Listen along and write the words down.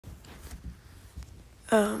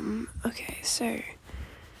Okay, so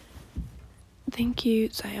thank you,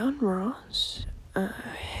 Zion Ross.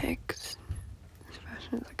 Hicks.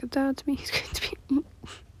 Sebastian is like a dad to me. He's going to be.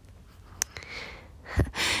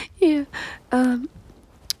 Yeah.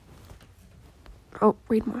 Oh,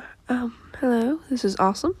 read more. Hello. This is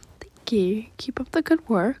awesome. Thank you. Keep up the good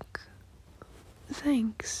work.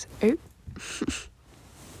 Thanks. Oh.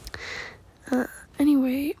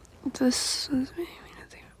 Anyway, this is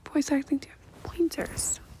voice acting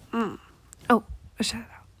pointers. Oh, a shout out.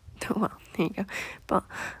 Oh, well, there you go. But,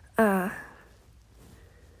 I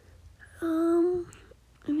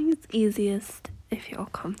think it's easiest if you're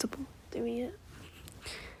comfortable doing it.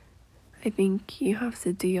 I think you have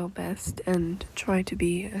to do your best and try to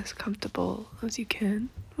be as comfortable as you can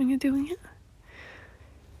when you're doing it.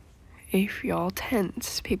 If you're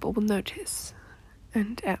tense, people will notice,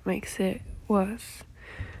 and that makes it worse.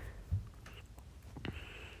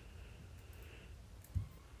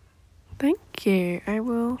 Thank you. I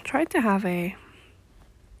will try to have a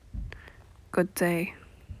good day,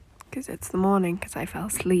 because it's the morning, because I fell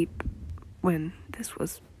asleep when this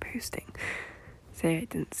was posting, so I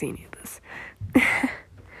didn't see any of this.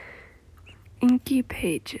 Inky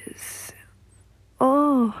Pages.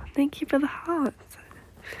 Oh, thank you for the heart.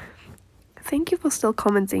 Thank you for still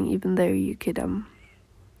commenting, even though you could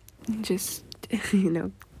just chat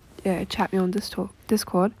me on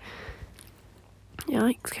Discord.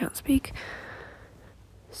 Yikes, can't speak.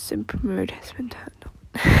 Simp mode has been turned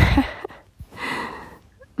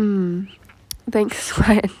on. Thanks,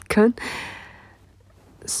 Ryan Kun.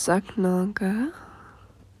 Saknaga.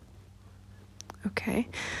 Okay.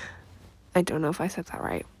 I don't know if I said that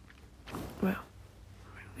right. Well,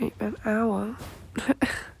 wait an hour.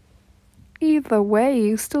 Either way,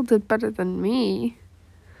 you still did better than me.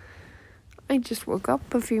 I just woke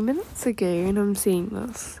up a few minutes ago and I'm seeing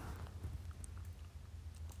this.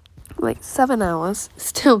 Like 7 hours,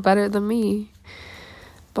 still better than me.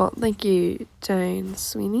 But thank you, Jane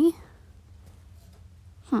Sweeney.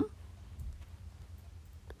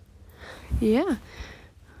 Yeah.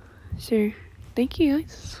 So, thank you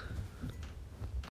guys.